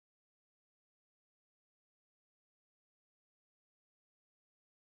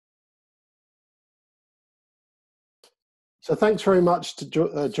So thanks very much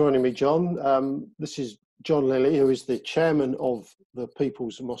to joining me, John. This is John Lilley, who is the chairman of the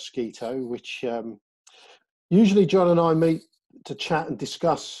People's Mosquito, which usually John and I meet to chat and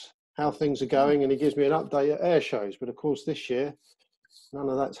discuss how things are going, and he gives me an update at air shows. But of course, this year, none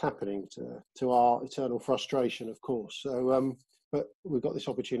of that's happening, to our eternal frustration, of course. So, but we've got this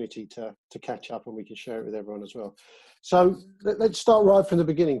opportunity to catch up, and we can share it with everyone as well. So let's start right from the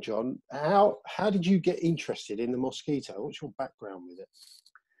beginning, John. How did you get interested in the Mosquito? What's your background with it?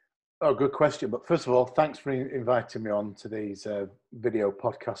 Oh, good question. But first of all, thanks for inviting me on to these video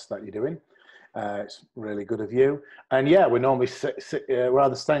podcasts that you're doing. It's really good of you. And yeah, we normally we're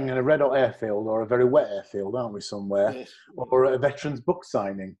either standing in a red hot airfield or a very wet airfield, aren't we, somewhere? Yes. Or at a veterans book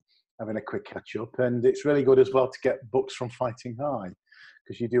signing, having a quick catch up. And it's really good as well to get books from Fighting High,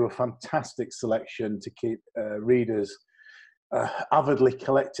 because you do a fantastic selection to keep readers avidly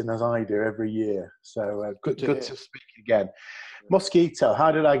collecting, as I do every year. So good to speak again. Mosquito,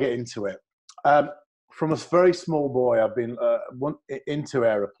 how did I get into it? From a very small boy, I've been into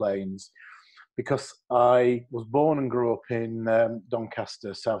aeroplanes because I was born and grew up in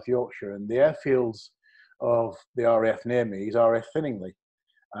Doncaster, South Yorkshire, and the airfields of the RAF near me is RAF Finningley.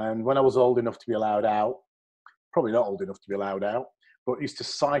 And when I was old enough to be allowed out, probably not old enough to be allowed out, but used to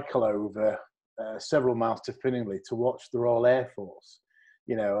cycle over several miles to Finningley to watch the Royal Air Force,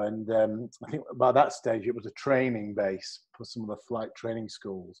 you know, and I think by that stage it was a training base for some of the flight training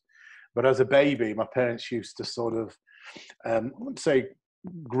schools. But as a baby, my parents used to sort of, I wouldn't say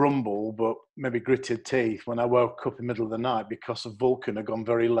grumble, but maybe gritted teeth when I woke up in the middle of the night because a Vulcan had gone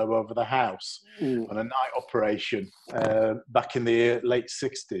very low over the house on a night operation back in the late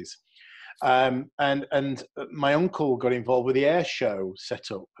 60s. And my uncle got involved with the air show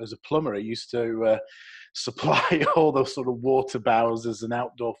set up as a plumber. He used to supply all those sort of water bowsers and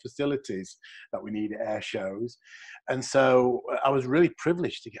outdoor facilities that we need at air shows. And so I was really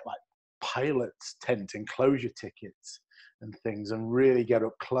privileged to get like pilot's tent enclosure tickets and things and really get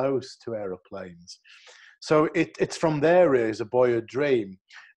up close to aeroplanes. So it's from there really as a boyhood dream.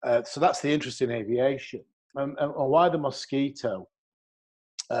 So that's the interest in aviation. And why the Mosquito?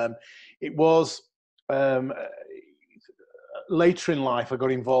 It was later in life I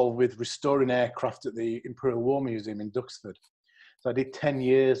got involved with restoring aircraft at the Imperial War Museum in Duxford. So I did 10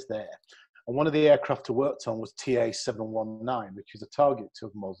 years there. And one of the aircraft I worked on was TA-719, which is a target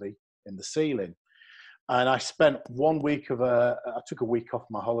tug Mozzie in the ceiling. And I spent 1 week I took a week off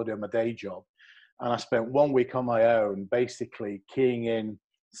my holiday on my day job, and I spent 1 week on my own, basically keying in,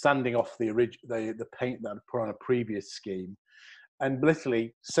 sanding off the paint that I'd put on a previous scheme, and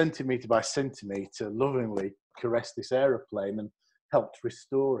literally centimetre by centimetre, lovingly caressed this aeroplane and helped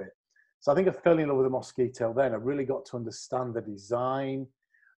restore it. So I think I fell in love with the Mosquito then. I really got to understand the design,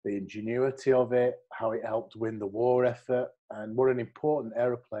 the ingenuity of it, how it helped win the war effort, and what an important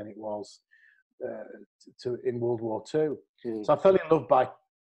aeroplane it was in World War II. So I fell in love by,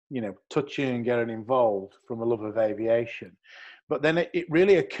 touching and getting involved from a love of aviation. But then it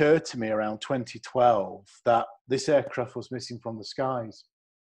really occurred to me around 2012 that this aircraft was missing from the skies.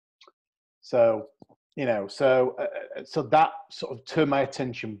 So, so that sort of turned my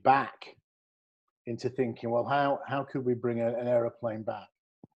attention back into thinking, well, how could we bring an aeroplane back?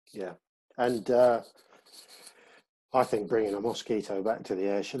 Yeah. And I think bringing a Mosquito back to the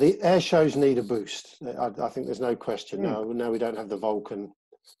air shows need a boost. I think there's no question. Now we don't have the Vulcan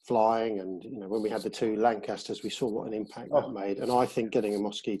flying, and when we had the two Lancasters, we saw what an impact that made. And I think getting a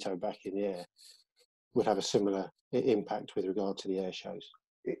Mosquito back in the air would have a similar impact with regard to the air shows.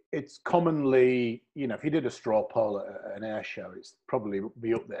 It's commonly, if you did a straw poll at an air show, it's probably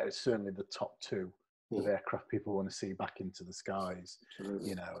be up there. It's certainly the top two of aircraft people want to see back into the skies.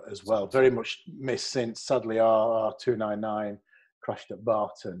 Absolutely. As well. Very much missed since, sadly, our 299 crashed at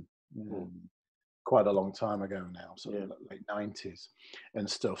Barton quite a long time ago now, sort of late 90s and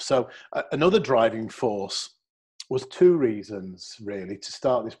stuff. So another driving force was two reasons, really, to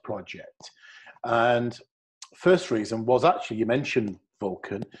start this project. And first reason was actually, you mentioned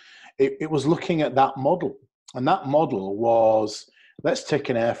Vulcan. It was looking at that model. And that model was, let's take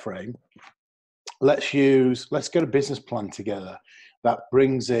an airframe, let's get a business plan together that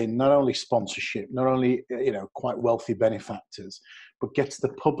brings in not only sponsorship, not only, quite wealthy benefactors, but gets the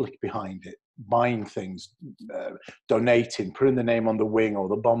public behind it, buying things, donating, putting the name on the wing or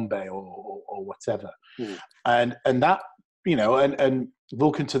the bomb bay or whatever. And that, and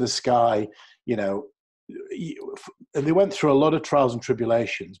Vulcan to the Sky, and they went through a lot of trials and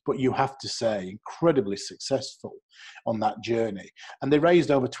tribulations, but you have to say incredibly successful on that journey. And they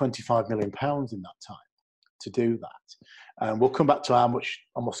raised over £25 million in that time to do that. And we'll come back to how much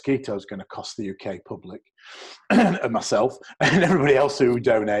a Mosquito is going to cost the UK public and myself and everybody else who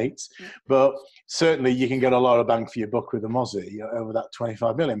donates. But certainly you can get a lot of bang for your buck with the Mozzie over that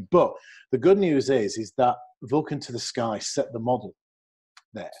 25 million. But the good news is that Vulcan to the Sky set the model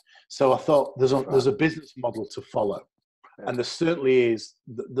there. So I thought there's a business model to follow. Yeah. And there certainly is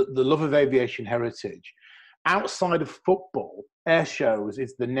the love of aviation heritage. Outside of football, air shows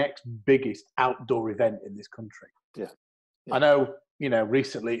is the next biggest outdoor event in this country. Yeah. I know,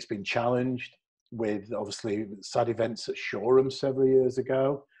 recently it's been challenged with obviously sad events at Shoreham several years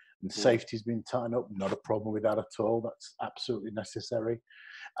ago, and safety's been tightened up. Not a problem with that at all. That's absolutely necessary.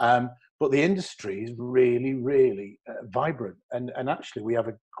 But the industry is really, really vibrant. And actually, we have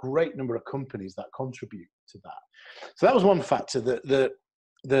a great number of companies that contribute to that. So that was one factor.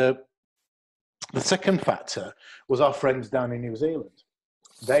 The second factor was our friends down in New Zealand.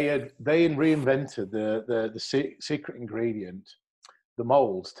 They had reinvented the secret ingredient, the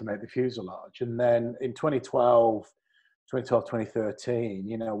molds to make the fuselage. And then in 2012,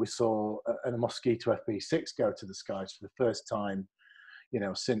 2013, we saw a Mosquito FB6 go to the skies for the first time,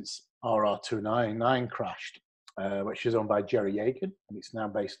 since RR299 crashed, which is owned by Jerry Yagan, and it's now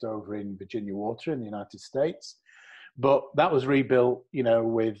based over in Virginia Water in the United States. But that was rebuilt,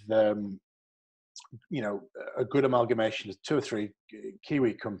 with a good amalgamation of 2 or 3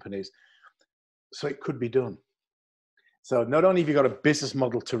 Kiwi companies, so it could be done. So not only have you got a business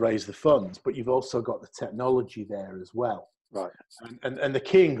model to raise the funds, but you've also got the technology there as well. Right. And the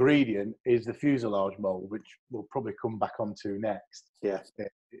key ingredient is the fuselage mold, which we'll probably come back onto next. Yeah.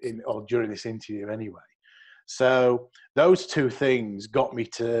 Or during this interview anyway. So those 2 things got me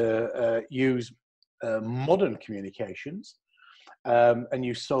to use modern communications and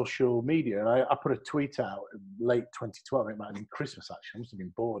use social media. And I put a tweet out in late 2012. It might have been Christmas, actually. I must have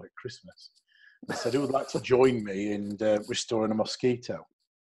been bored at Christmas. I said, who would like to join me in restoring a Mosquito?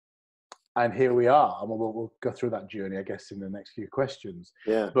 And here we are. And we'll go through that journey, I guess, in the next few questions.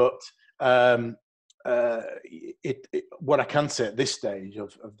 Yeah. But what I can say at this stage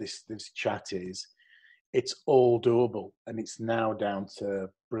of this chat is it's all doable, and it's now down to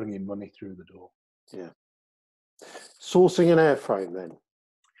bringing money through the door. Yeah. Sourcing an airframe then,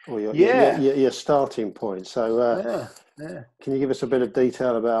 or your starting point. So can you give us a bit of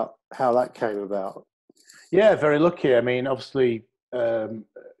detail about how that came about? Yeah, very lucky. I mean, obviously,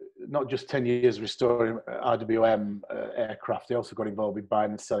 not just 10 years restoring RWM aircraft, they also got involved with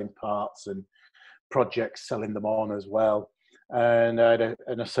buying and selling parts and projects, selling them on as well. And I had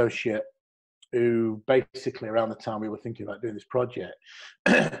an associate who basically around the time we were thinking about doing this project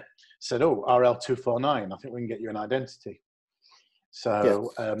said, oh, RL249, I think we can get you an identity.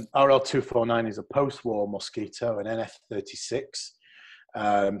 So RL249 is a post-war Mosquito, an NF-36,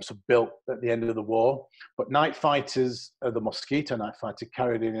 so built at the end of the war. But night fighters, the Mosquito night fighter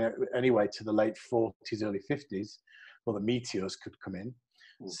carried in anyway to the late 40s, early 50s, well, the Meteors could come in.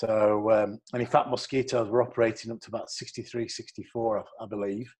 So, and in fact, Mosquitoes were operating up to about 63, 64, I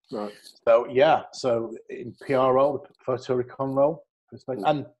believe. Right. So, so in PR role, photo recon role,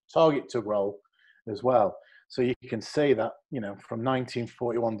 and target tug role as well. So you can see that, from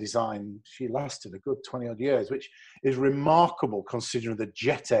 1941 design, she lasted a good 20 odd years, which is remarkable considering the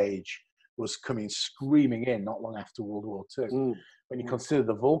jet age was coming screaming in not long after World War II. When you consider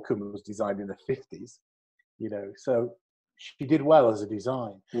the Vulcan was designed in the 50s, so she did well as a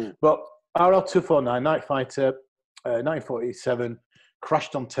design. But RL249 night fighter, 1947,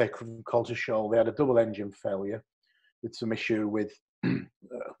 crashed on takeoff from Colter Shoal. They had a double engine failure with some issue with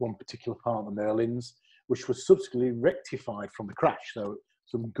one particular part of the Merlins, which was subsequently rectified from the crash. So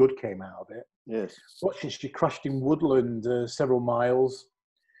some good came out of it. Yes. Watching, she crashed in woodland several miles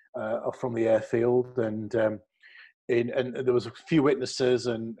from the airfield, and there was a few witnesses,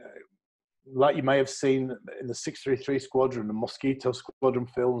 and like you may have seen in the 633 Squadron, the Mosquito Squadron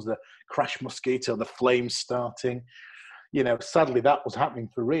films, the crash Mosquito, the flames starting. Sadly, that was happening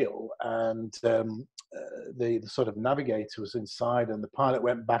for real. And the sort of navigator was inside, and the pilot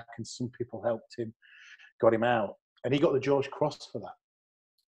went back, and some people helped him, got him out, and he got the George Cross for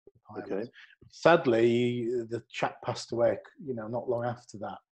that. Okay. Sadly, the chap passed away, not long after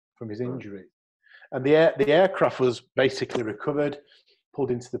that from his injury. And the aircraft was basically recovered, pulled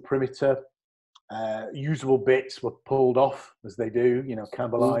into the perimeter. Usable bits were pulled off, as they do,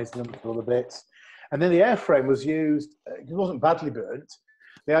 cannibalized them for other bits. And then the airframe was used, it wasn't badly burnt.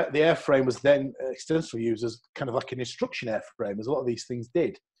 The airframe was then extensively used as kind of like an instruction airframe, as a lot of these things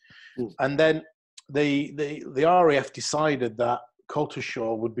did. And then the RAF decided that Colter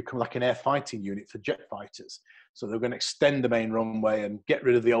Shoal would become like an air fighting unit for jet fighters. So they were going to extend the main runway and get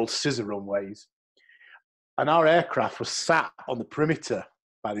rid of the old scissor runways. And our aircraft was sat on the perimeter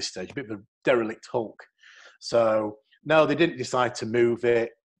by this stage, a bit of a derelict hulk. So no, they didn't decide to move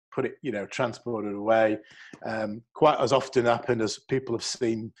it, put it, transport it away. Quite as often happened as people have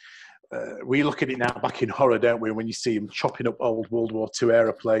seen. We look at it now back in horror, don't we? When you see them chopping up old World War II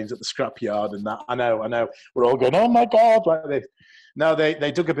aeroplanes at the scrapyard and that. I know. We're all going, oh my God, like this. No,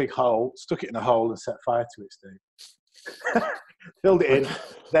 they dug a big hole, stuck it in a hole and set fire to it, Steve. Filled it in,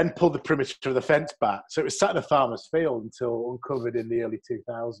 then pulled the perimeter of the fence back. So it was sat in a farmer's field until uncovered in the early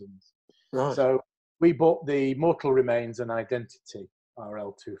 2000s. Right. So we bought the mortal remains and identity,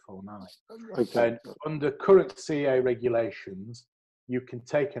 RL249. Okay. And under current CA regulations, you can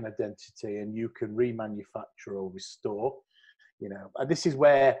take an identity and you can remanufacture or restore, And this is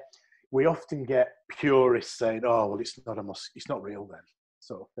where we often get purists saying, "Oh, well, it's not real then,"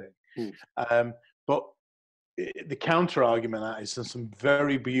 sort of thing. But the counter argument that is there's some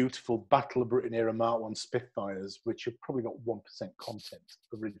very beautiful Battle of Britain era Mark 1 Spitfires, which have probably got 1% content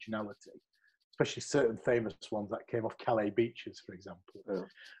originality, especially certain famous ones that came off Calais beaches, for example.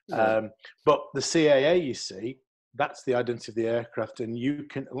 But the CAA, you see, that's the identity of the aircraft, and you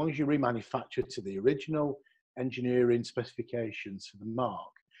can, as long as you remanufacture to the original engineering specifications for the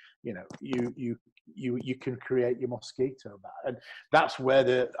Mark, you can create your Mosquito back, and that's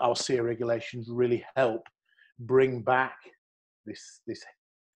where our CA regulations really help bring back this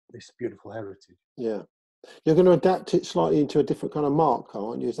beautiful heritage. Yeah, you're going to adapt it slightly into a different kind of mark,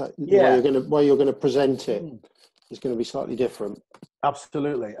 aren't you? Is that the way you're going to present it? Is going to be slightly different.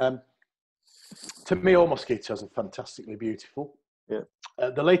 Absolutely. To me, all Mosquitoes are fantastically beautiful. Yeah.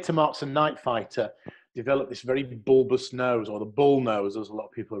 The later Marks and Night Fighter developed this very bulbous nose, or the bull nose, as a lot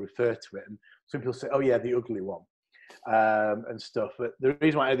of people refer to it. And some people say, "Oh yeah, the ugly one." And stuff. But the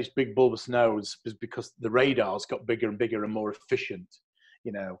reason why I had this big bulbous nose is because the radars got bigger and bigger and more efficient,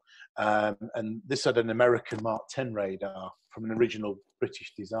 and this had an American Mark 10 radar from an original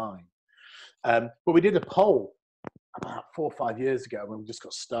British design. But we did a poll about 4 or 5 years ago when we just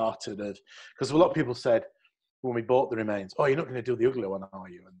got started, because a lot of people said when we bought the remains, "Oh, you're not going to do the ugly one, are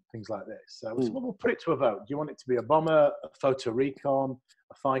you?" and things like this. So we said, well, we'll put it to a vote. Do you want it to be a bomber, a photo recon,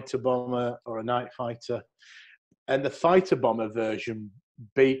 a fighter bomber, or a night fighter? And the fighter bomber version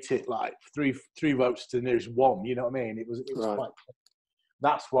beat it like three votes to the nearest one. You know what I mean? It was right. quite.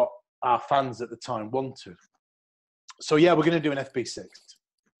 That's what our fans at the time wanted. So yeah, we're going to do an FB6.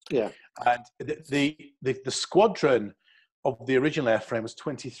 Yeah. And the squadron of the original airframe was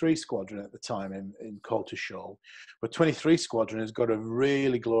 23 Squadron at the time in Coltishall. But 23 Squadron has got a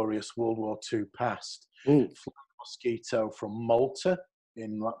really glorious World War II past. Mosquito from Malta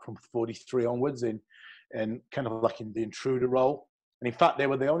from 43 onwards and kind of like in the intruder role. And in fact, they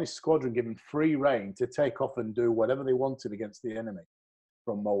were the only squadron given free rein to take off and do whatever they wanted against the enemy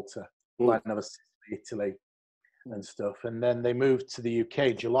from Malta, flying over Sicily, Italy and stuff. And then they moved to the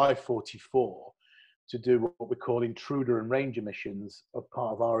UK, July 44, to do what we call intruder and ranger missions of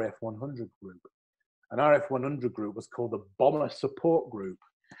part of RAF 100 group. And RAF 100 group was called the Bomber Support Group.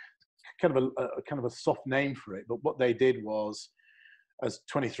 Kind of a soft name for it. But what they did was, as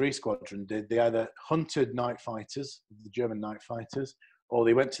 23 Squadron did, they either hunted night fighters, the German night fighters, or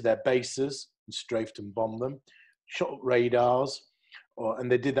they went to their bases and strafed and bombed them, shot radars,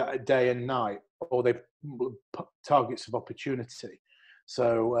 and they did that day and night, or they put targets of opportunity.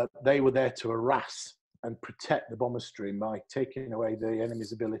 So they were there to harass and protect the bomber stream by taking away the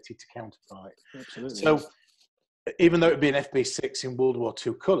enemy's ability to counterfight. Absolutely. So even though it'd be an FB6 in World War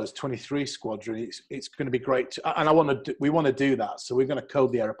II colours, 23 Squadron, it's going to be great. And we want to do that. So we're going to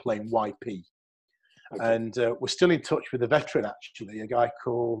code the aeroplane YP. Okay. And we're still in touch with a veteran, actually, a guy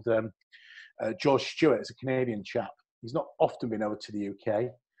called George Stewart. He's a Canadian chap. He's not often been over to the UK.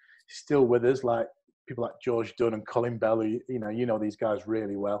 He's still with us, like people like George Dunn and Colin Bell, who, you know these guys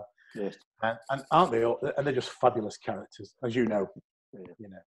really well. Yes. And aren't they all? And they're just fabulous characters, as you know. Yeah.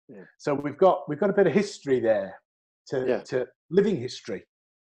 Yeah. So we've got a bit of history there. To living history,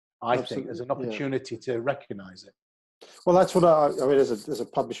 I think, as an opportunity to recognise it. Well, that's what I mean. As a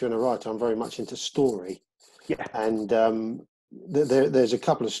publisher and a writer, I'm very much into story. Yeah. And there's a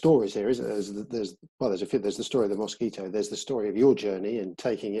couple of stories here, isn't there? There's the story of the Mosquito. There's the story of your journey and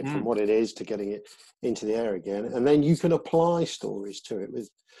taking it from what it is to getting it into the air again. And then you can apply stories to it with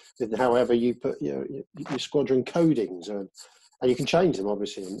however you put your squadron codings, and you can change them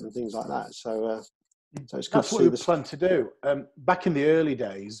obviously and things like that. So it's good. That's what we were planning to do. Back in the early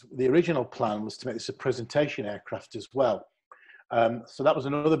days, the original plan was to make this a presentation aircraft as well. So that was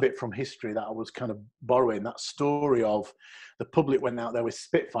another bit from history that I was kind of borrowing, that story of the public went out there with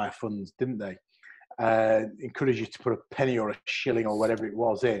Spitfire funds, didn't they? encourage you to put a penny or a shilling or whatever it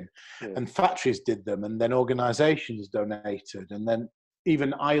was in. Yeah. And factories did them, and then organisations donated, and then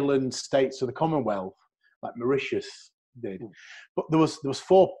even island states of the Commonwealth, like Mauritius, did. But there was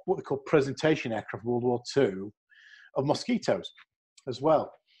 4 what they call presentation aircraft World War II of Mosquitoes as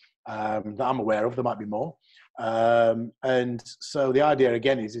well, that I'm aware of. There might be more. And so the idea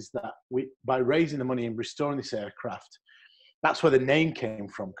again is that by raising the money and restoring this aircraft, that's where the name came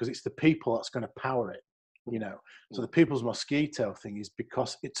from, because it's the people that's going to power it, you know. So the People's Mosquito thing is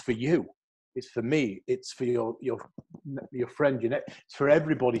because it's for you, it's for me, it's for your friend, you know, it's for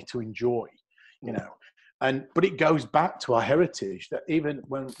everybody to enjoy, you know. But it goes back to our heritage that even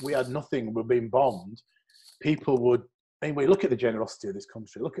when we had nothing, we're being bombed, people would. Anyway, look at the generosity of this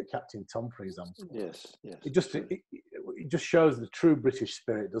country. Look at Captain Tom, for example. Yes, yes. It just shows the true British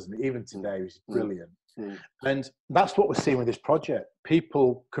spirit, doesn't it? Even today, which is brilliant. And that's what we're seeing with this project.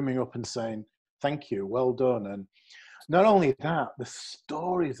 People coming up and saying, thank you, well done. And not only that, the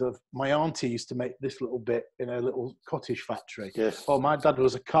stories of my auntie used to make this little bit in a little cottage factory. Yes. Or my dad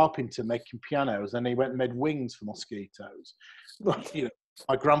was a carpenter making pianos, and he went and made wings for mosquitoes. You know,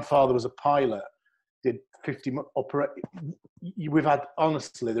 my grandfather was a pilot, did 50 we've had,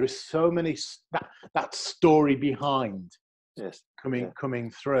 honestly, there is so many that story behind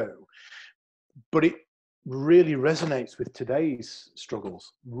coming through, but it really resonates with today's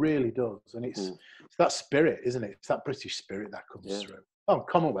struggles, really does. And it's that spirit, isn't it? It's that British spirit that comes through. Oh,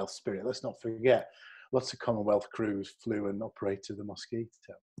 Commonwealth spirit, let's not forget, lots of Commonwealth crews flew and operated the Mosquito.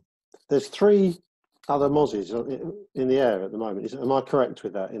 There's 3 other Mozzies in the air at the moment. Am I correct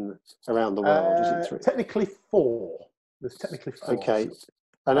with that around the world? Is it 3? Technically 4. There's technically 4. Okay.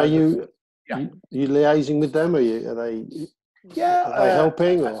 And are you liaising with them? Are they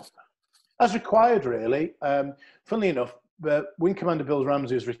helping? Or? As required, really. Funnily enough, Wing Commander Bill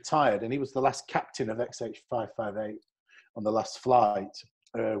Ramsey was retired, and he was the last captain of XH558 on the last flight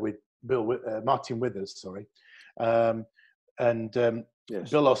with Martin Withers, sorry.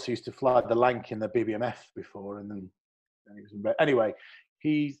 Bill also used to fly the Lank in the BBMF before, and then he was anyway.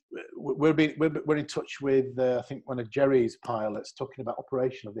 We're in touch with I think one of Jerry's pilots talking about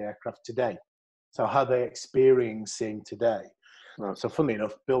operation of the aircraft today. So how they're experiencing today. Right. So funnily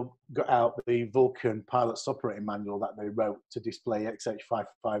enough, Bill got out the Vulcan Pilot's Operating Manual that they wrote to display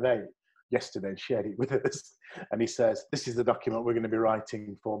XH558 yesterday and shared it with us. And he says, this is the document we're going to be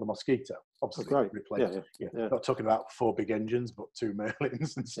writing for the Mosquito. Obviously, replaced. Not talking about 4 big engines, but 2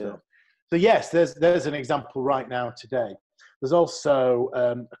 Merlins and stuff. So yes, there's an example right now today. There's also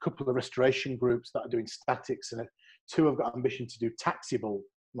a couple of restoration groups that are doing statics, and 2 have got ambition to do taxiable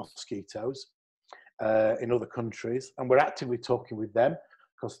Mosquitoes in other countries. And we're actively talking with them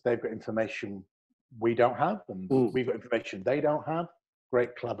because they've got information we don't have, and we've got information they don't have.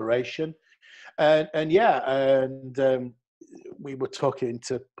 Great collaboration. We were talking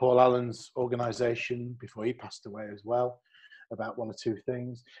to Paul Allen's organisation before he passed away as well about 1 or 2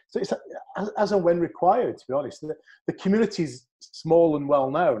 things. So it's as and when required, to be honest. The community's small and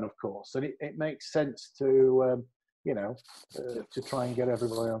well known, of course, and it makes sense to to try and get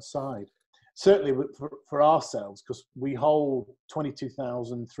everybody on side. Certainly for ourselves, because we hold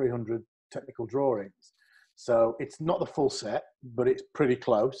 22,300 technical drawings. So it's not the full set, but it's pretty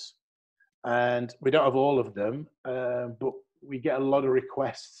close. And we don't have all of them, but we get a lot of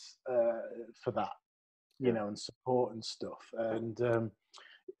requests for that, you know, and support and stuff.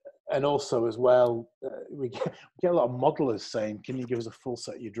 And also as well, we get a lot of modelers saying, can you give us a full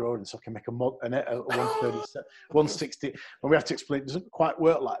set of your drawings so I can make a 130, 160? And we have to explain, it doesn't quite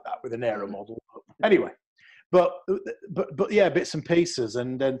work like that with an aero model. But anyway, but yeah, bits and pieces,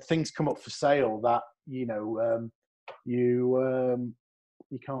 and then things come up for sale that, you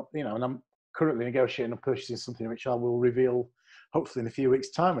can't, and I'm currently negotiating and purchasing something which I will reveal hopefully in a few weeks'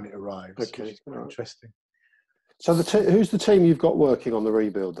 time when it arrives. Okay, which is quite interesting. So who's the team you've got working on the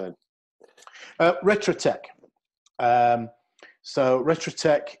rebuild then? Retrotech. So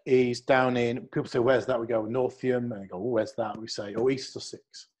Retrotech is down in, people say, where's that? We go Northiam, and they go, oh, where's that? We say, oh, East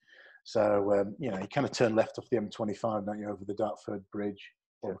Sussex. So, you kind of turn left off the M25, don't you, over the Dartford Bridge,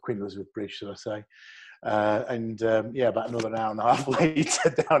 or Queen Elizabeth Bridge, should I say. About another hour and a half later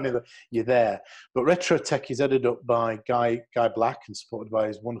down you're there. But Retrotech is headed up by Guy Black and supported by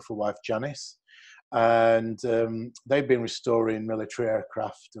his wonderful wife, Janice. And they've been restoring military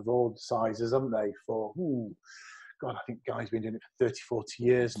aircraft of all sizes, haven't they, for, I think Guy's been doing it for 30, 40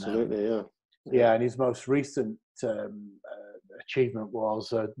 years now. Absolutely, yeah. Yeah, and his most recent achievement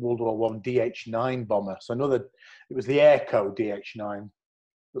was a World War I DH-9 bomber. So it was the Airco DH-9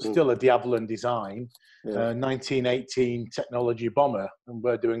 but still a Diablon design, Yeah. 1918 technology bomber, and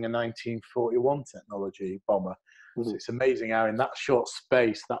we're doing a 1941 technology bomber. So it's amazing how in that short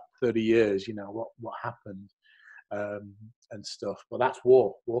space, that 30 years, you know, what happened and stuff. But that's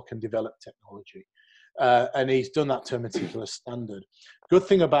war. War can develop technology. And he's done that to a meticulous standard. Good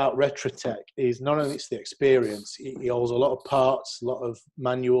thing about Retrotech is not only it's the experience, he holds a lot of parts, a lot of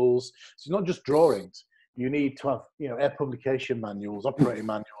manuals. So it's not just drawings. You need to have, you know, air publication manuals, operating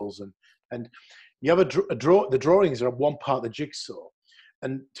manuals, and you have the drawings are one part of the jigsaw.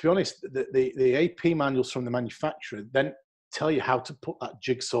 And to be honest, the AP manuals from the manufacturer then tell you how to put that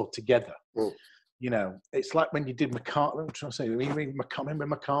jigsaw together. You know, it's like when you did Meccano. I'm trying to say, remember Meccano?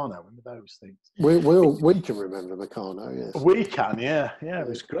 Remember those things? We can remember Meccano, yes. We can, yeah. It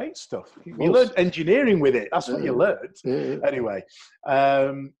was great stuff. You learned engineering with it. That's what you learned. Yeah. Anyway,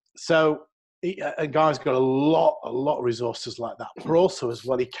 so a guy's got a lot of resources like that. But also, as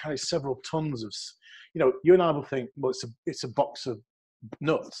well, he carries several tons of. You know, you and I will think, well, it's a box of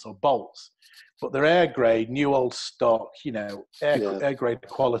nuts or bolts, but they're air grade, new old stock, you know, air grade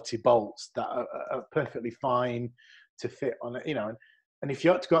quality bolts that are perfectly fine to fit on it, you know. And if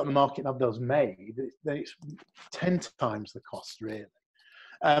you had to go out on the market and have those made, then it's 10 times the cost, really.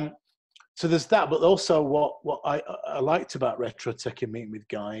 So there's that, but also what I liked about Retrotech and meeting with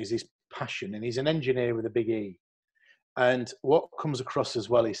Guy is his passion, and he's an engineer with a big E. And what comes across as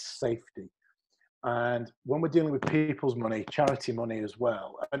well is safety. And when we're dealing with people's money, charity money as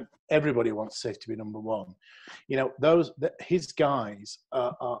well, and everybody wants safety to be number one, you know, his guys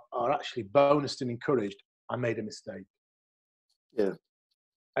are actually bonused and encouraged. I made a mistake. Yeah.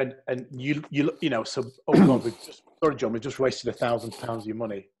 And you know, so, oh God, sorry, John, we just wasted £1,000 of your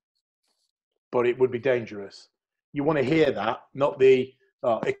money, but it would be dangerous. You want to hear that, not the,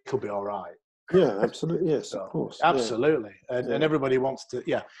 oh, it could be all right. Yeah, absolutely. Yes, of course. Absolutely. And everybody wants to,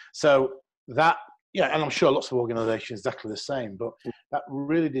 So that, and I'm sure lots of organizations exactly the same, but that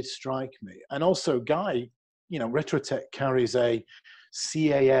really did strike me. And also, Guy, you know, Retrotech carries a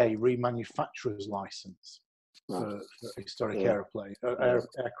CAA remanufacturer's license for historic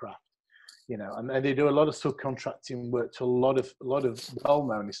aircraft, you know, and they do a lot of subcontracting work to a lot of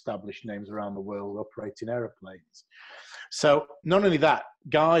well-known established names around the world operating aeroplanes. So not only that,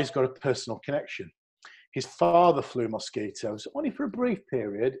 Guy's got a personal connection. His father flew Mosquitoes only for a brief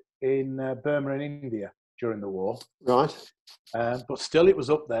period in Burma and India during the war. Right. But still, it was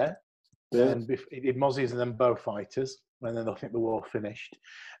up there. Yeah. And he did Mozzies and then Beaufighters, and then I think the war finished.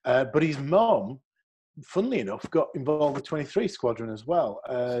 But his mum, funnily enough, got involved with 23 Squadron as well,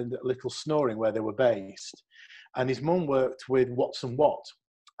 and Little Snoring, where they were based. And his mum worked with Watson Watt.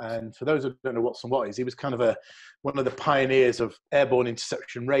 And for those who don't know what Watson Watt is, he was kind of one of the pioneers of airborne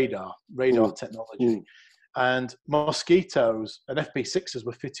interception radar technology. And Mosquitoes and FP6s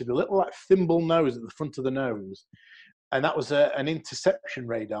were fitted with a little like thimble nose at the front of the nose. And that was an interception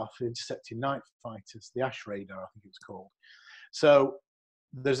radar for intercepting night fighters, the Ash radar, I think it was called. So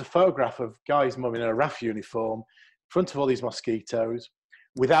there's a photograph of Guy's mum in a RAF uniform in front of all these Mosquitoes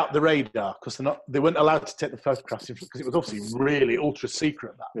without the radar, because they weren't allowed to take the photographs because it was obviously really ultra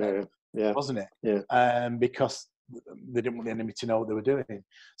secret back then, wasn't it? Yeah. Because they didn't want the enemy to know what they were doing.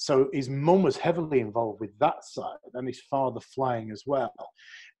 So his mum was heavily involved with that side, and his father flying as well.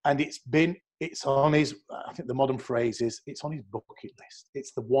 And it's on his, I think the modern phrase is, it's on his bucket list.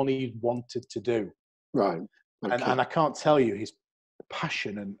 It's the one he wanted to do. Right. Okay. And I can't tell you his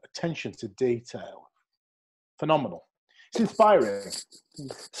passion and attention to detail. Phenomenal. It's inspiring.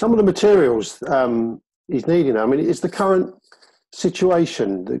 Some of the materials he's needing, I mean, is the current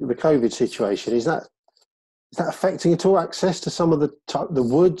situation, the COVID situation, is that affecting at all access to some of the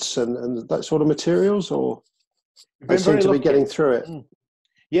woods and that sort of materials, or they seem to be getting through it?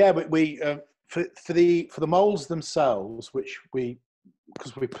 Yeah, but we for the molds themselves,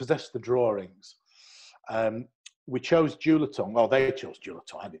 because we possess the drawings, we chose Dulatong. Well, they chose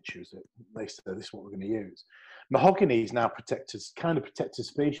Dulatong. I didn't choose it. They said this is what we're going to use. Mahogany is now protected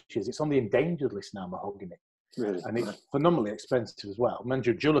species. It's on the endangered list now, mahogany. Really? And it's phenomenally expensive as well. Mind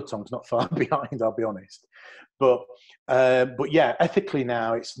you, Dulatong's not far behind, I'll be honest. But yeah, ethically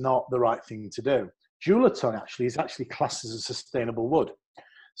now, it's not the right thing to do. Dulatong is actually classed as a sustainable wood.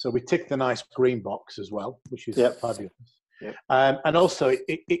 So we tick the nice green box as well, which is fabulous. Yep. And also,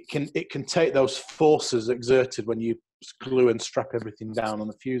 it can take those forces exerted when you glue and strap everything down on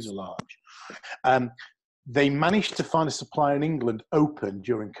the fuselage. They managed to find a supplier in England open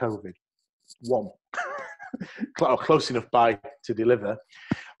during COVID. One. Close enough by to deliver.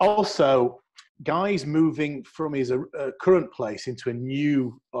 Also, Guy's moving from his current place into a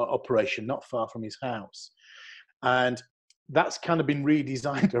new operation not far from his house. And that's kind of been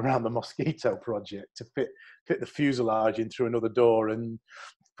redesigned around the Mosquito project to fit the fuselage in through another door and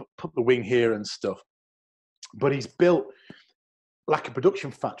put the wing here and stuff. But he's built like a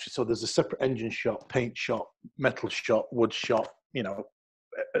production factory. So there's a separate engine shop, paint shop, metal shop, wood shop,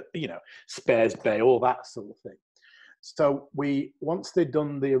 spares bay, all that sort of thing. So once they'd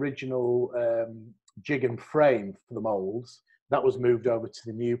done the original jig and frame for the molds, that was moved over to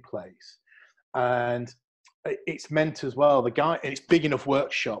the new place. And it's meant as well, it's big enough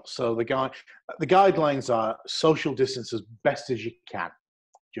workshop. So the guidelines are social distance as best as you can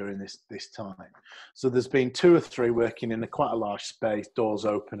during this time. So there's been 2 or 3 working in quite a large space, doors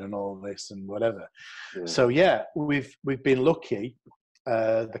open and all this and whatever. Yeah. So yeah, we've been lucky.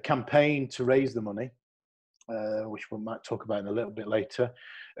 The campaign to raise the money, which we might talk about in a little bit later,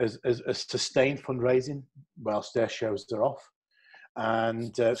 as sustained fundraising whilst air shows are off,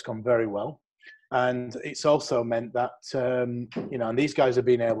 and it's gone very well. And it's also meant that and these guys have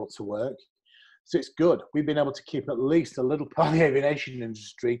been able to work, so it's good. We've been able to keep at least a little part of the aviation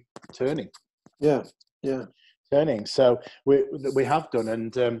industry turning. Yeah, turning. So we have done,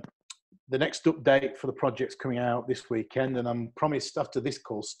 and the next update for the project's coming out this weekend, and I'm promised after this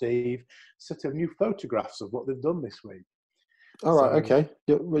call, Steve, a set of new photographs of what they've done this week. All right, okay.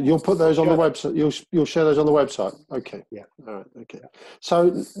 You'll put those on the website. You'll share those on the website. Okay. Yeah. All right. Okay.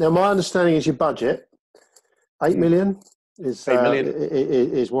 So now my understanding is your budget, 8 million is 8 million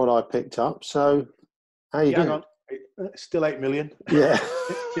is what I picked up. So how you doing? Still 8 million. Yeah.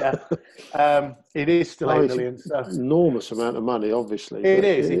 Yeah. It is still 8 million. So. Enormous amount of money, obviously. It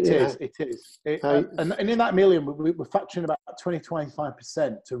is. And in that million, we're factoring about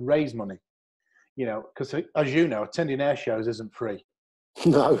 20-25% to raise money. Because as you know, attending air shows isn't free.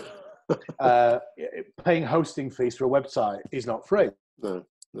 No. Paying hosting fees for a website is not free. No.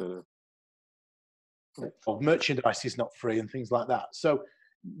 Or merchandise is not free and things like that. So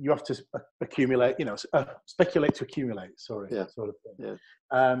you have to accumulate, speculate to accumulate. Sorry, yeah. Sort of thing.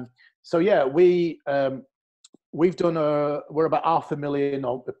 Yeah. So yeah, we've done we're about 500,000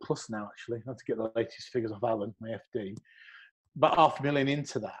 or plus now. Actually, I have to get the latest figures off Alan, my FD. About 500,000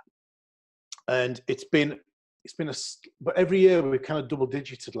 into that. And it's been but every year we've kind of double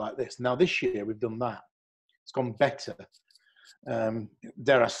digited like this. Now this year we've done that. It's gone better.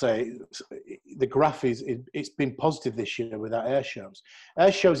 Dare I say, the graph it's been positive this year with our air shows.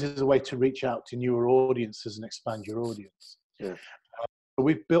 Air shows is a way to reach out to newer audiences and expand your audience. Yeah.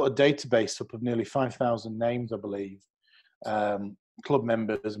 We've built a database up of nearly 5,000 names, I believe, club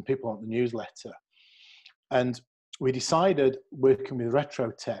members and people on the newsletter. And we decided, working with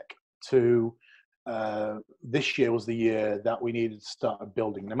Retrotech, to this year was the year that we needed to start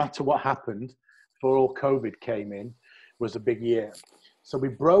building. No matter what happened, before all COVID came in, was a big year. So we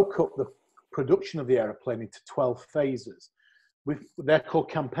broke up the production of the aeroplane into 12 phases. They're called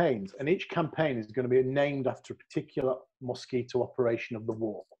campaigns, and each campaign is going to be named after a particular Mosquito operation of the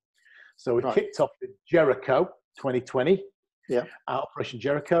war. So we kicked off with Jericho 2020. Yeah. Operation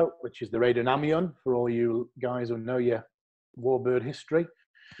Jericho, which is the raid on Amiens, for all you guys who know your warbird history.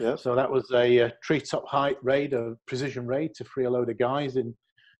 Yeah. So that was a treetop height raid, a precision raid to free a load of guys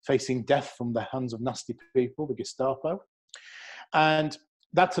facing death from the hands of nasty people, the Gestapo. And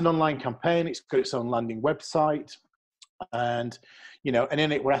that's an online campaign. It's got its own landing website. And, and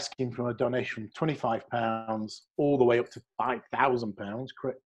in it, we're asking for a donation from £25 all the way up to £5,000,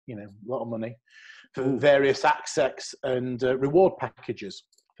 a lot of money, for various access and reward packages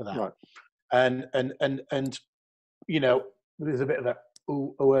for that. Right. And there's a bit of a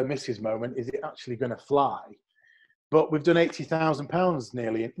misses moment. Is it actually going to fly? But we've done £80,000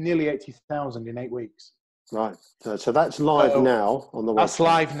 nearly 80,000 in 8 weeks. Right. So that's live now on the website.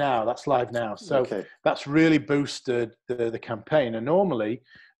 That's live now. So that's really boosted the campaign. And normally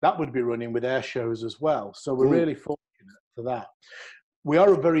that would be running with air shows as well. So we're really fortunate for that. We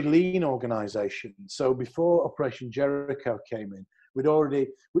are a very lean organisation. So before Operation Jericho came in,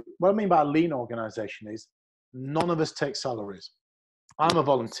 what I mean by a lean organisation is none of us take salaries. I'm a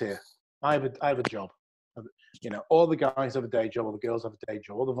volunteer. I have a job. All the guys have a day job, all the girls have a day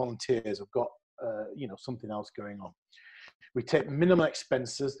job, all the volunteers have got, something else going on. We take minimal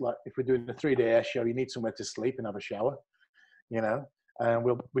expenses. Like if we're doing a 3-day air show, you need somewhere to sleep and have a shower,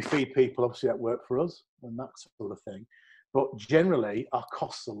 and we feed people obviously that work for us and that sort of thing. But generally our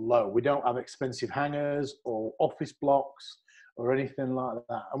costs are low. We don't have expensive hangars or office blocks or anything like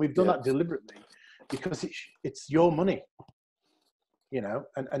that. And we've done that deliberately because it's your money,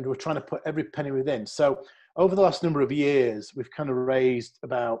 and we're trying to put every penny within. So over the last number of years, we've kind of raised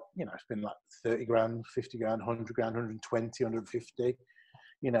about, it's been like 30 grand, 50 grand, 100 grand, 120, 150,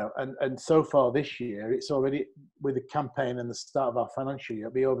 you know, and so far this year, it's already, with the campaign and the start of our financial year,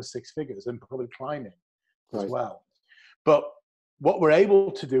 it'll be over 6 figures and probably climbing as well. But what we're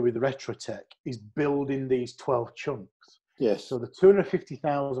able to do with the Retrotech is building these 12 chunks. Yes. So the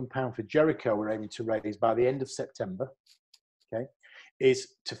 £250,000 for Jericho we're aiming to raise by the end of September, okay,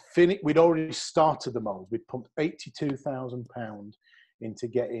 is to finish. We'd already started the mould. We'd pumped £82,000 into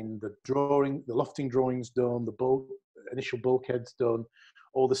getting the lofting drawings done, the initial bulkheads done,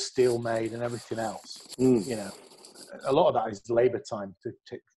 all the steel made and everything else. You know, a lot of that is labour time to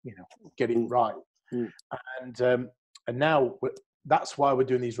you know, get it right. And now that's why we're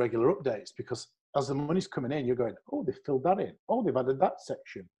doing these regular updates, because as the money's coming in, you're going, oh, they've filled that in. Oh, they've added that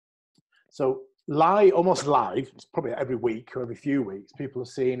section. So almost live, it's probably every week or every few weeks, people are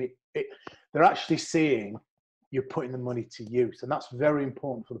seeing it. They're actually seeing you're putting the money to use. And that's very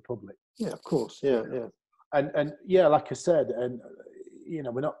important for the public. Yeah, of course. Yeah, yeah. And yeah, like I said, and you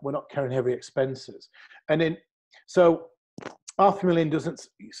know, we're not carrying heavy expenses. And then, so $500,000 doesn't,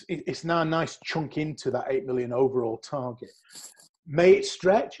 it's now a nice chunk into that 8 million overall target. May it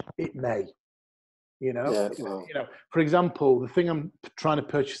stretch? It may. You know, you know, for example, the thing I'm trying to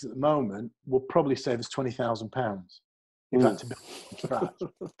purchase at the moment will probably save us £20,000 if I had to build from scratch,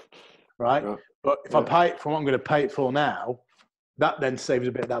 right? Yeah. But if I pay it for what I'm going to pay it for now, that then saves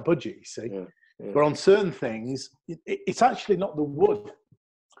a bit of that budget. You see, but on certain things, it's actually not the wood.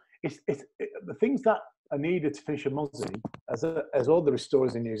 It's the things that are needed to finish a mozzie, as all the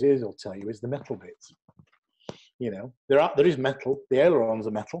restorers in New Zealand will tell you, is the metal bits. You know, there is metal. The ailerons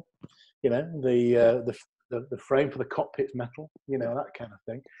are metal. You know, the frame for the cockpit's metal, you know, that kind of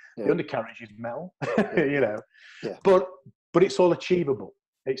thing. The undercarriage is metal, you know, but it's all achievable.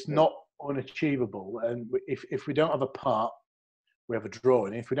 It's not unachievable. And if we don't have a part, we have a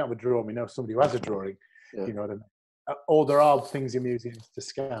drawing. If we don't have a drawing, we know somebody who has a drawing, you know what I mean? Or there are things in museums to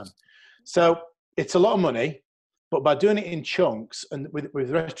scan. So it's a lot of money, but by doing it in chunks and with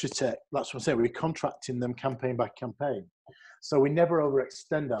Retrotech, that's what I'm saying, we're contracting them campaign by campaign. So we never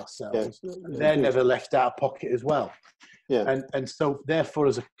overextend ourselves. They're never left out of pocket as well. And so therefore,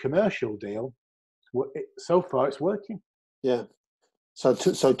 as a commercial deal, so far it's working. Yeah. So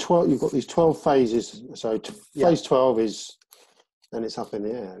 12. You've got these 12 phases. So phase 12 is, then it's up in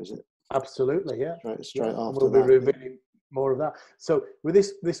the air, is it? Absolutely. Yeah. Straight after and we'll be revealing more of that. So with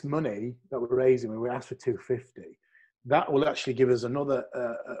this money that we're raising, when we asked for 250. That will actually give us another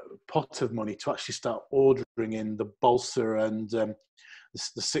pot of money to actually start ordering in the balsa and the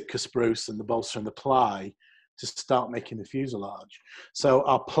Sitka spruce and the balsa and the ply to start making the fuselage. So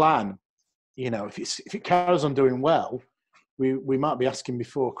our plan, you know, if it carries on doing well, we might be asking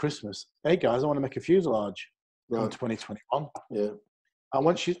before Christmas, hey guys, I want to make a fuselage in 2021. Yeah.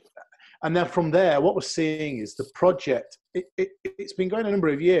 And then from there, what we're seeing is the project. It's been going a number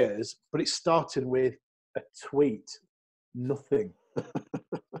of years, but it started with a tweet. Nothing.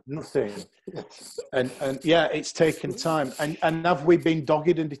 And yeah, it's taken time. And have we been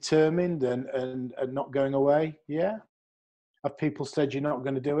dogged and determined and not going away? Yeah. Have people said you're not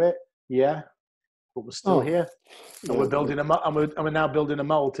going to do it? Yeah. But we're still here. And we're building and we're now building a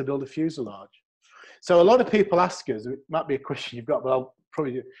mold to build a fuselage. So a lot of people ask us, it might be a question you've got, but I'll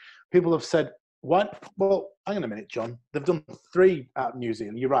probably do. People have said, what? Well, hang on a minute, John. They've done 3 out of New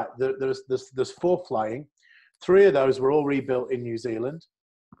Zealand. You're right. There's 4 flying. 3 of those were all rebuilt in New Zealand.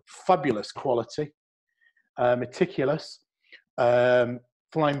 Fabulous quality, meticulous,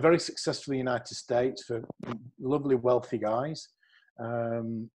 flying very successfully in the United States for lovely, wealthy guys.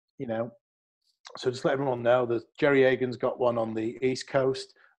 You know, so just let everyone know that Jerry Hagan's got one on the East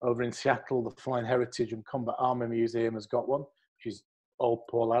Coast. Over in Seattle, the Flying Heritage and Combat Armour Museum has got one, which is old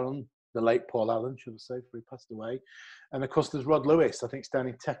Paul Allen, the late Paul Allen, should I say, before he passed away. And of course, there's Rod Lewis, I think it's down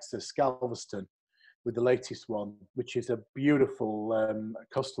in Texas, Galveston, with the latest one, which is a beautiful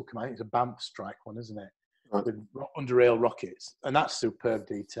coastal command. It's a Banff strike one, isn't it? Right. With under-rail rockets. And that's superb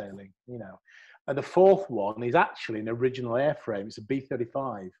detailing, you know. And the 4th one is actually an original airframe. It's a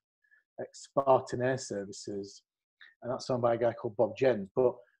B-35, ex-Spartan Air Services. And that's owned by a guy called Bob Jens.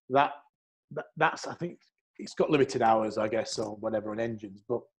 But that's, I think, it's got limited hours, I guess, or whatever, and engines.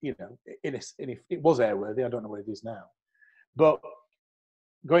 But, you know, it was airworthy. I don't know what it is now. But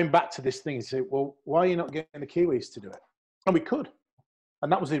going back to this thing, you say, well, why are you not getting the Kiwis to do it? And we could.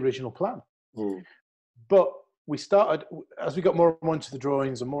 And that was the original plan. But we started, as we got more and more into the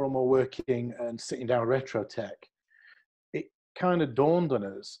drawings and more working and sitting down with Retrotech, it kind of dawned on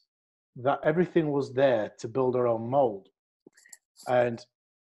us that everything was there to build our own mold. And,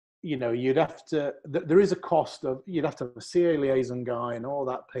 you know, you'd have to, there is a cost of, you'd have to have a CA liaison guy and all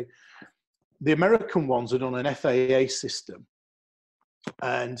that. The American ones are on an FAA system.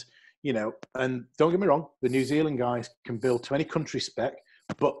 And, you know, and don't get me wrong, the New Zealand guys can build to any country spec,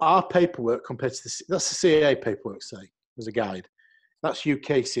 but our paperwork compared to that's the CAA paperwork, say, as a guide. That's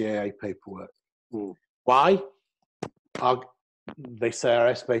UK CAA paperwork. Mm. Why? They say our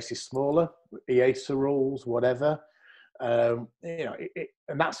airspace is smaller, EASA rules, whatever. You know,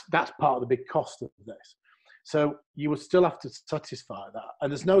 and that's part of the big cost of this. So you would still have to satisfy that.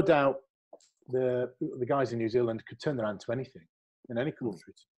 And there's no doubt the guys in New Zealand could turn their hand to anything in any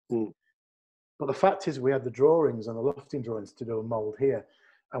country. Mm. But the fact is, we had the drawings and the lofting drawings to do a mould here.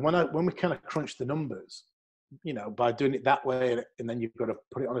 And when we kind of crunched the numbers, you know, by doing it that way, and then you've got to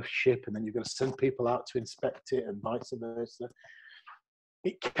put it on a ship, and then you've got to send people out to inspect it, and vice versa,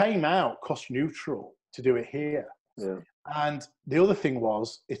 it came out cost neutral to do it here. Yeah. And the other thing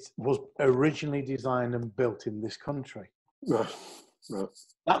was, it was originally designed and built in this country. Right. Right.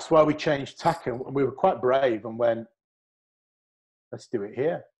 That's why we changed tack, and we were quite brave and went, let's do it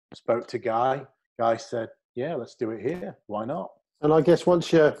here. Spoke to Guy. Guy said, yeah, let's do it here. Why not? And I guess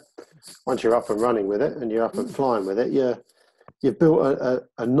once you're up and running with it, and you're up and flying with it, you've built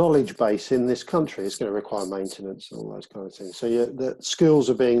a knowledge base in this country. It's going to require maintenance and all those kind of things. So the skills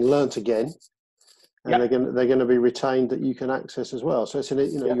are being learnt again, and yep. they're going to be retained that you can access as well. So it's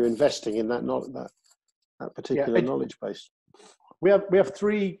Yep. you're investing in that particular knowledge base. We have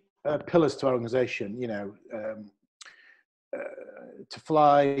three pillars to our organisation. You know. To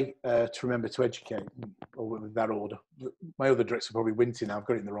fly, to remember, to educate, or with that order. My other directs are probably winting now. I've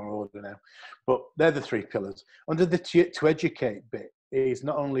got it in the wrong order now. But they're the three pillars. Under the to educate bit is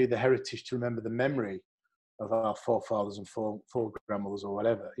not only the heritage to remember the memory of our forefathers and foregrandmothers or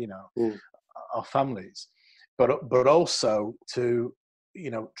whatever, you know, our families, but also to,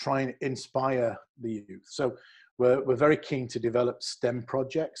 you know, try and inspire the youth. So we're very keen to develop STEM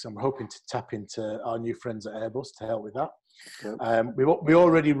projects, and we're hoping to tap into our new friends at Airbus to help with that. Yep. We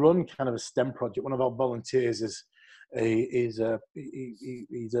already run kind of a STEM project. One of our volunteers he's a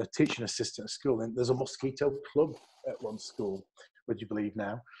teaching assistant at school, and there's a Mosquito club at one school, would you believe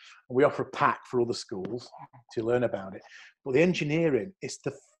now? And we offer a pack for other schools to learn about it. But the engineering, it's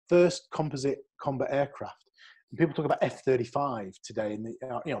the first composite combat aircraft. And people talk about F-35 today, and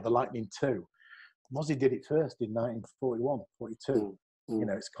the Lightning II. Mozzie did it first in 1941, 42. You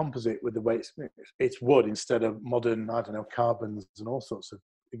know, it's composite with the way it's wood instead of modern, I don't know, carbons and all sorts of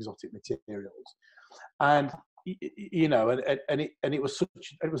exotic materials. And you know, and it was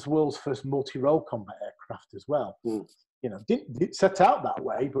the world's first multi-role combat aircraft as well. You know, didn't set out that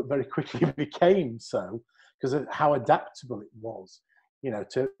way, but very quickly became so because of how adaptable it was. You know,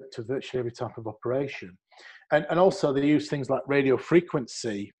 to virtually every type of operation, and also they use things like radio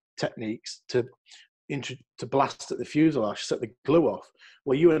frequency techniques to blast at the fuselage, set the glue off.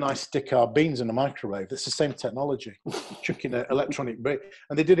 Well, you and I stick our beans in a microwave. It's the same technology, chucking an electronic brick,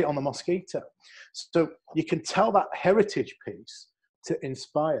 and they did it on the Mosquito. So you can tell that heritage piece to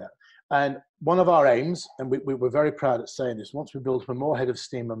inspire. And one of our aims, and we're very proud at saying this, once we build for more head of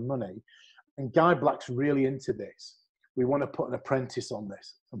steam and money, and Guy Black's really into this, we want to put an apprentice on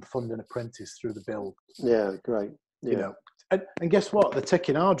this and fund an apprentice through the build. Yeah, great. Yeah. You know, and guess what? They're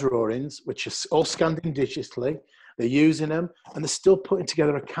taking our drawings, which are all scanned in digitally. They're using them, and they're still putting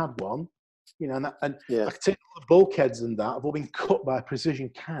together a CAD one. You know, and yeah. I can tell you all the bulkheads and that have all been cut by precision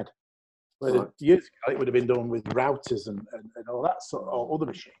CAD. Where years ago it would have been done with routers and all that sort of other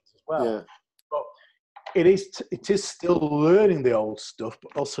machines as well. Yeah. But it is still learning the old stuff,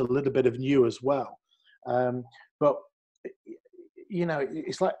 but also a little bit of new as well. But you know,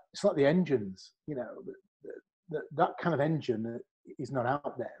 it's like the engines. You know, that kind of engine is not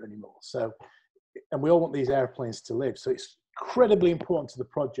out there anymore. So, and we all want these airplanes to live. So it's incredibly important to the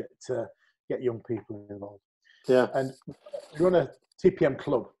project to get young people involved. Yeah. And we run a TPM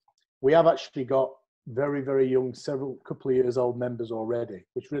club. We have actually got very, very young, couple of years old members already,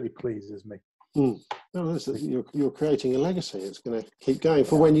 which really pleases me. No, you're creating a legacy. It's going to keep going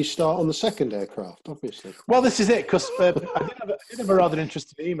for when you start on the second aircraft, obviously. Well, this is it, because I did have a rather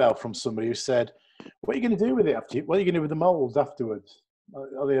interesting email from somebody who said, what are you going to do with it what are you going to do with the molds afterwards?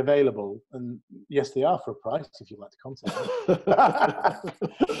 Are they available? And yes, they are for a price if you'd like to contact me.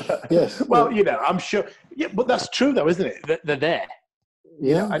 Yes. Well, you know, I'm sure. Yeah, but that's true though, isn't it? They're there.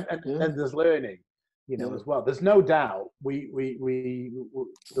 Yeah. You know, and there's learning, you know, as well. There's no doubt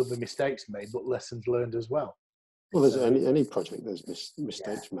there'll be mistakes made, but lessons learned as well. Well, there's any project, there's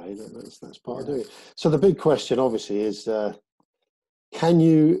mistakes made. That's part of doing it. So the big question, obviously, is can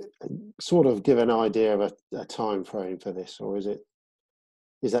you sort of give an idea of a time frame for this, or is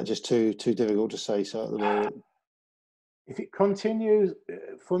that just too difficult to say so at the moment? If it continues,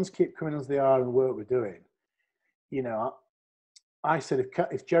 funds keep coming as they are and the work we're doing, you know, I said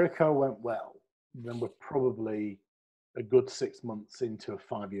if Jericho went well, then we're probably a good 6 months into a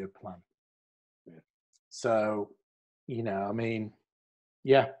 5-year plan. Yeah. So, you know, I mean,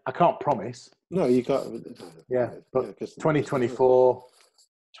 yeah, I can't promise. No, you got. Yeah, but 2024,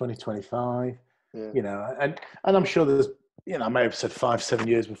 2025, yeah. you know, and I'm sure there's, you know, I may have said 5-7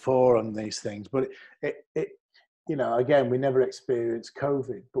 years before on these things, but it you know, again, we never experienced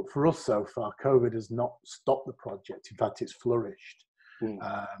COVID, but for us so far, COVID has not stopped the project. In fact, it's flourished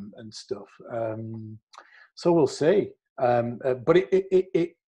and stuff. So we'll see. But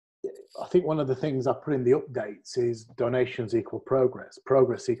I think one of the things I put in the updates is donations equal progress.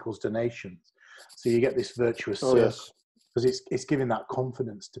 Progress equals donations. So you get this virtuous circle because it's giving that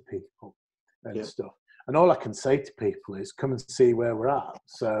confidence to people and stuff. And all I can say to people is come and see where we're at.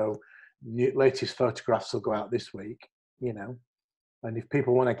 So latest photographs will go out this week, you know. And if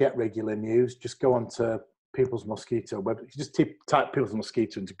people want to get regular news, just go on to People's Mosquito web. You just type People's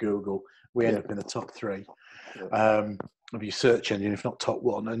Mosquito into Google. We end up in the top 3 of your search engine, if not top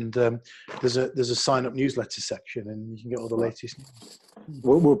 1. And there's a sign up newsletter section, and you can get all the latest news.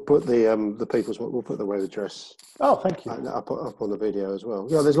 We'll put the People's. We'll put the web address. Oh, thank you. Up on the video as well.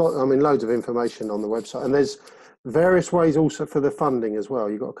 Yeah, there's loads of information on the website, and there's various ways also for the funding as well.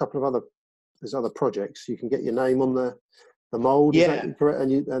 You've got a couple of other projects. You can get your name on the mold. Yeah. Is that correct?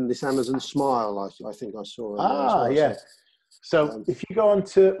 And this Amazon Smile, I think I saw. Yeah. So if you go on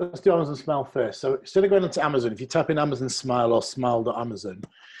to, let's do Amazon Smile first. So instead of going onto Amazon, if you type in Amazon Smile or smile.amazon,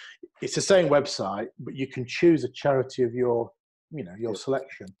 it's the same website, but you can choose a charity of your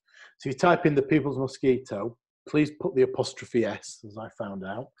selection. So if you type in the People's Mosquito, please put the apostrophe S, as I found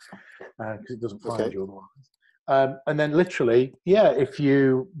out, because it doesn't find you otherwise. And then literally, if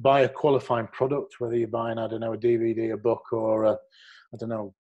you buy a qualifying product, whether you're buying, I don't know, a DVD, a book, or a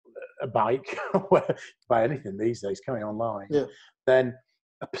bike, buy anything these days, coming online, then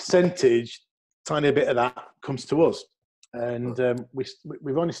a percentage, tiny bit of that comes to us. And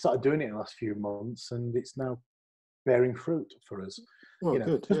we've only started doing it in the last few months, and it's now bearing fruit for us. Oh,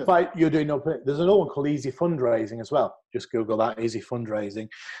 good. Yeah. You're doing there's another one called Easy Fundraising as well. Just Google that, Easy Fundraising.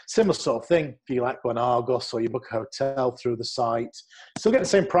 Similar sort of thing. If you like going Argos or you book a hotel through the site, still get the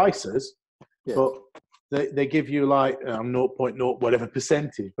same prices, but they give you like 0.0 whatever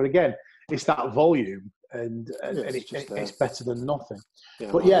percentage. But again, it's that volume, and it's better than nothing.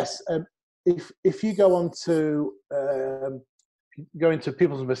 Yeah, but yes, if you go on to go into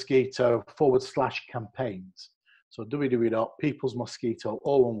People's Mosquito /campaigns. So www.peoplesmosquito,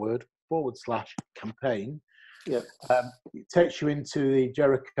 all one word, /campaign. Yeah. It takes you into the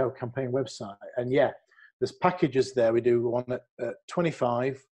Jericho campaign website. And there's packages there. We do one at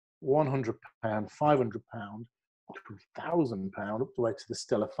 £25, £100, £500, £2,000, up the way to the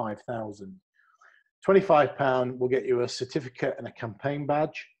Stella 5,000. £25 will get you a certificate and a campaign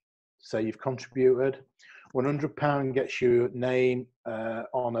badge, so you've contributed. £100 gets you a name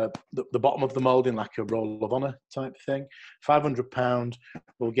on the bottom of the moulding, like a roll of honour type thing. £500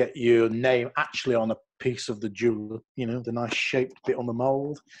 will get you a name actually on a piece of the jewel, the nice shaped bit on the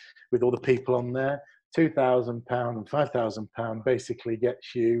mould with all the people on there. £2,000 and £5,000 basically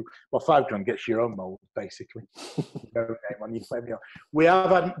gets you, well, £5,000 gets you your own mould, basically. We have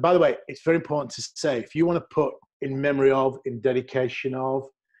had, by the way, it's very important to say, if you want to put in memory of, in dedication of,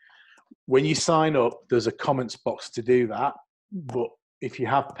 when you sign up, there's a comments box to do that. But if you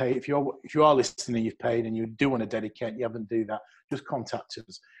have paid, if you are listening, you've paid, and you do want to dedicate, you haven't do that, just contact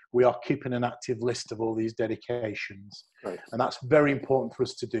us. We are keeping an active list of all these dedications, right. And that's very important for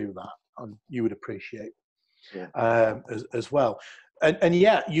us to do that, and you would appreciate as well. And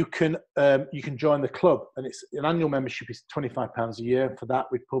you can join the club, and it's an annual membership is £25 a year. For that,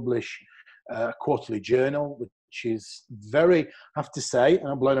 we publish a quarterly journal, which is very, I have to say, and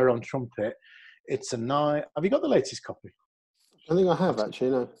I'm blowing our own trumpet. It's have you got the latest copy? I think I have, actually.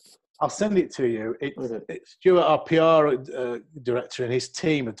 No. I'll send it to you. It's Stuart, our PR director, and his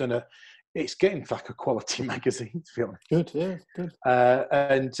team have done it's getting like a quality magazine, to be honest. Good, yeah, good.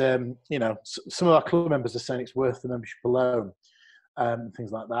 And some of our club members are saying it's worth the membership alone,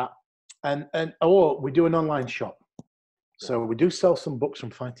 things like that. And we do an online shop. So we do sell some books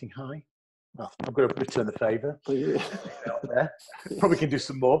from Fighting High. Well, I'm going to return the favour. Probably can do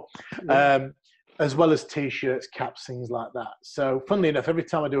some more. As well as T-shirts, caps, things like that. So, funnily enough, every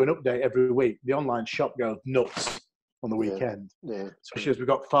time I do an update every week, the online shop goes nuts on the weekend. Yeah. Especially as we've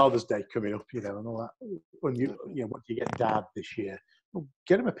got Father's Day coming up, and all that. When what do you get Dad this year? Well,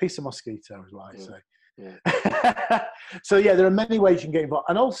 get him a piece of Mosquito, is what I say. Yeah. So, there are many ways you can get involved.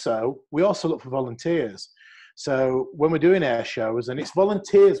 And also, we also look for volunteers. So, when we're doing air shows, and it's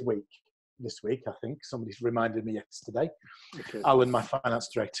Volunteers Week this week, I think. Somebody's reminded me yesterday. Okay. Alan, my finance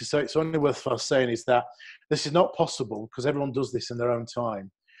director. So it's only worthwhile saying is that this is not possible because everyone does this in their own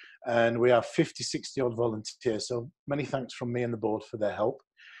time. And we have 50, 60 odd volunteers. So many thanks from me and the board for their help.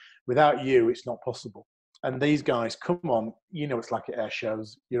 Without you, it's not possible. And these guys, come on, you know, it's like at air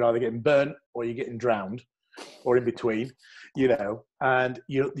shows. You're either getting burnt or you're getting drowned or in between, you know, and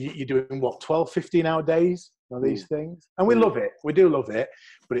you're doing what, 12, 15-hour days on these things. And we love it. We do love it,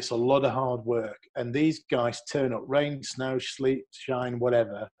 but it's a lot of hard work. And these guys turn up rain, snow, sleet, shine,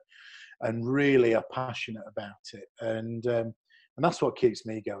 whatever, and really are passionate about it. And that's what keeps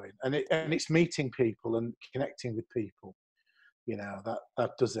me going. And it's meeting people and connecting with people, you know,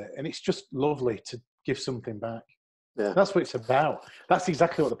 that does it. And it's just lovely to give something back. Yeah. That's what it's about. That's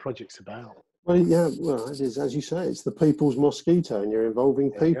exactly what the project's about. Well, yeah, well, it is, as you say, it's the people's mosquito, and you're involving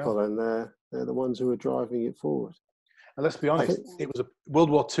people, and they're the ones who are driving it forward. And let's be honest,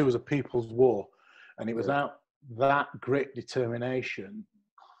 World War II was a people's war, and it was out that grit, determination.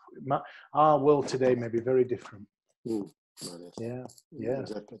 Our world today may be very different. Yeah,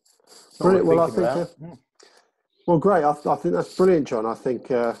 exactly. Brilliant. Well, I think. Well, great. I think that's brilliant, John. I think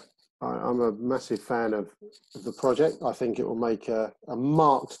I'm a massive fan of the project. I think it will make a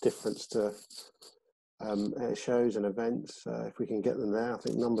marked difference to air shows and events if we can get them there. I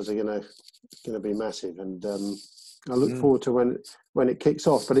think numbers are going to be massive, and I look forward to when it kicks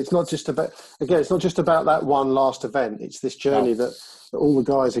off. But it's not just about that one last event. It's this journey that all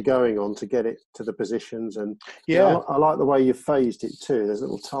the guys are going on to get it to the positions. And you know, I like the way you've phased it too. There's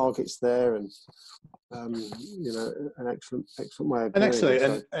little targets there, and you know, an excellent way of doing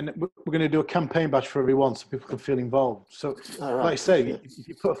it. And we're going to do a campaign badge for everyone so people can feel involved. So, like I say, if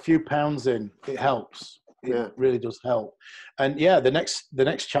you put a few pounds in, it helps. It really does help. And the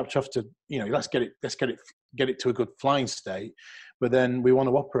next chapter after, you know, let's get it to a good flying state, but then we want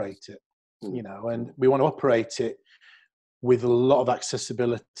to operate it, you know, and we want to operate it with a lot of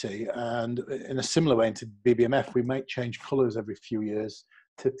accessibility. And in a similar way into BBMF, we might change colours every few years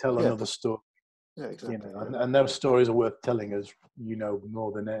to tell another story. Yeah, exactly. You know, and those stories are worth telling, as you know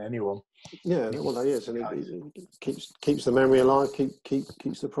more than anyone. Yeah, well, that is, and it keeps the memory alive,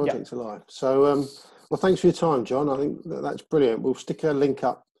 keeps the projects alive. So, well, thanks for your time, John. I think that's brilliant. We'll stick a link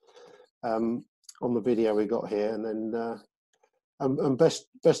up on the video we got here, and then and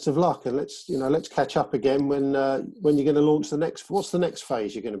best of luck. And let's catch up again when you're going to launch the next. What's the next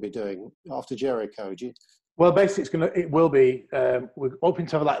phase you're going to be doing after Jericho? Well, basically, it will be. We're hoping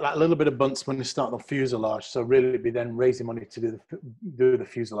to have like a little bit of bunts when we start on fuselage. So really, be then raising money to do the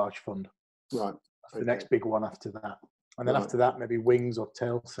fuselage fund. Right. That's the next big one after that, and then after that, maybe wings or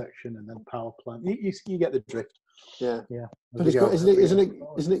tail section, and then power plant. You get the drift. Yeah. But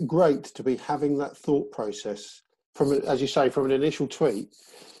isn't it great to be having that thought process from, as you say, from an initial tweet?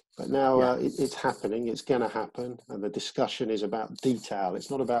 But now it's happening, it's going to happen, and the discussion is about detail. It's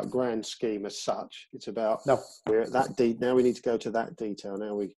not about grand scheme as such. It's about, we're at that now we need to go to that detail.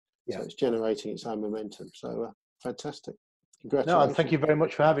 So it's generating its own momentum. So fantastic. Congratulations. No, thank you very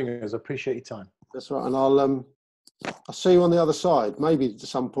much for having us. I appreciate your time. That's right. And I'll see you on the other side, maybe at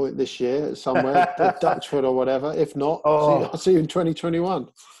some point this year, somewhere, Duxford or whatever. If not, I'll see you in 2021.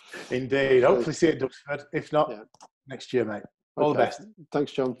 Indeed. Hopefully see you at Duxford. If not, next year, mate. All the best.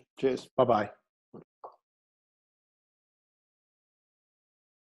 Thanks, John. Cheers. Bye-bye.